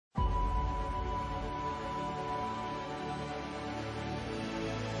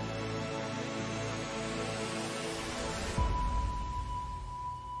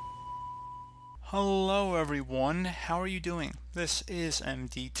Hello everyone, how are you doing? This is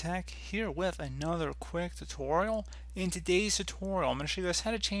MD Tech here with another quick tutorial. In today's tutorial, I'm going to show you guys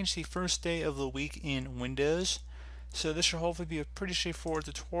how to change the first day of the week in Windows. So this should hopefully be a pretty straightforward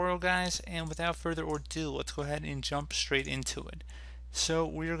tutorial, guys, and without further ado, let's go ahead and jump straight into it. So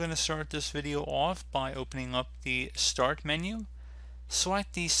we are going to start this video off by opening up the Start menu.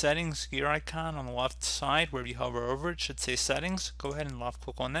 Select the Settings gear icon on the left side. Where you hover over it should say Settings. Go ahead and left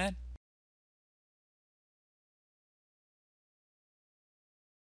click on that.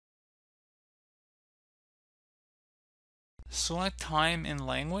 Select Time and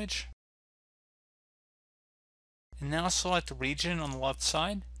Language, and now select Region on the left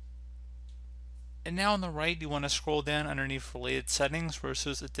side. And now on the right, you want to scroll down underneath Related Settings where it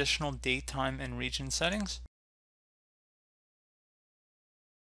says Additional Date, Time, and Region Settings.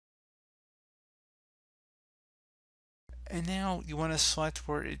 And now you want to select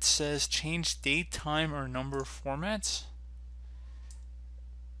where it says Change Date, Time, or Number Formats.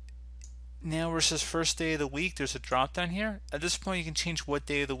 Now where it says first day of the week, there's a drop down here. At this point, you can change what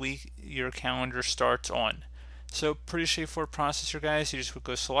day of the week your calendar starts on. So pretty straightforward process here, guys. You just would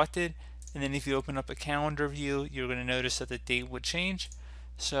go selected, and then if you open up a calendar view, you're going to notice that the date would change.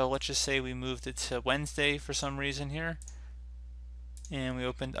 So let's just say we moved it to Wednesday for some reason here, and we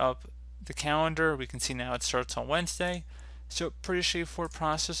opened up the calendar. We can see now it starts on Wednesday. So pretty straightforward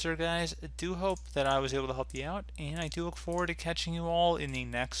process there, guys. I do hope that I was able to help you out, and I do look forward to catching you all in the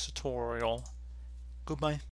next tutorial. Goodbye.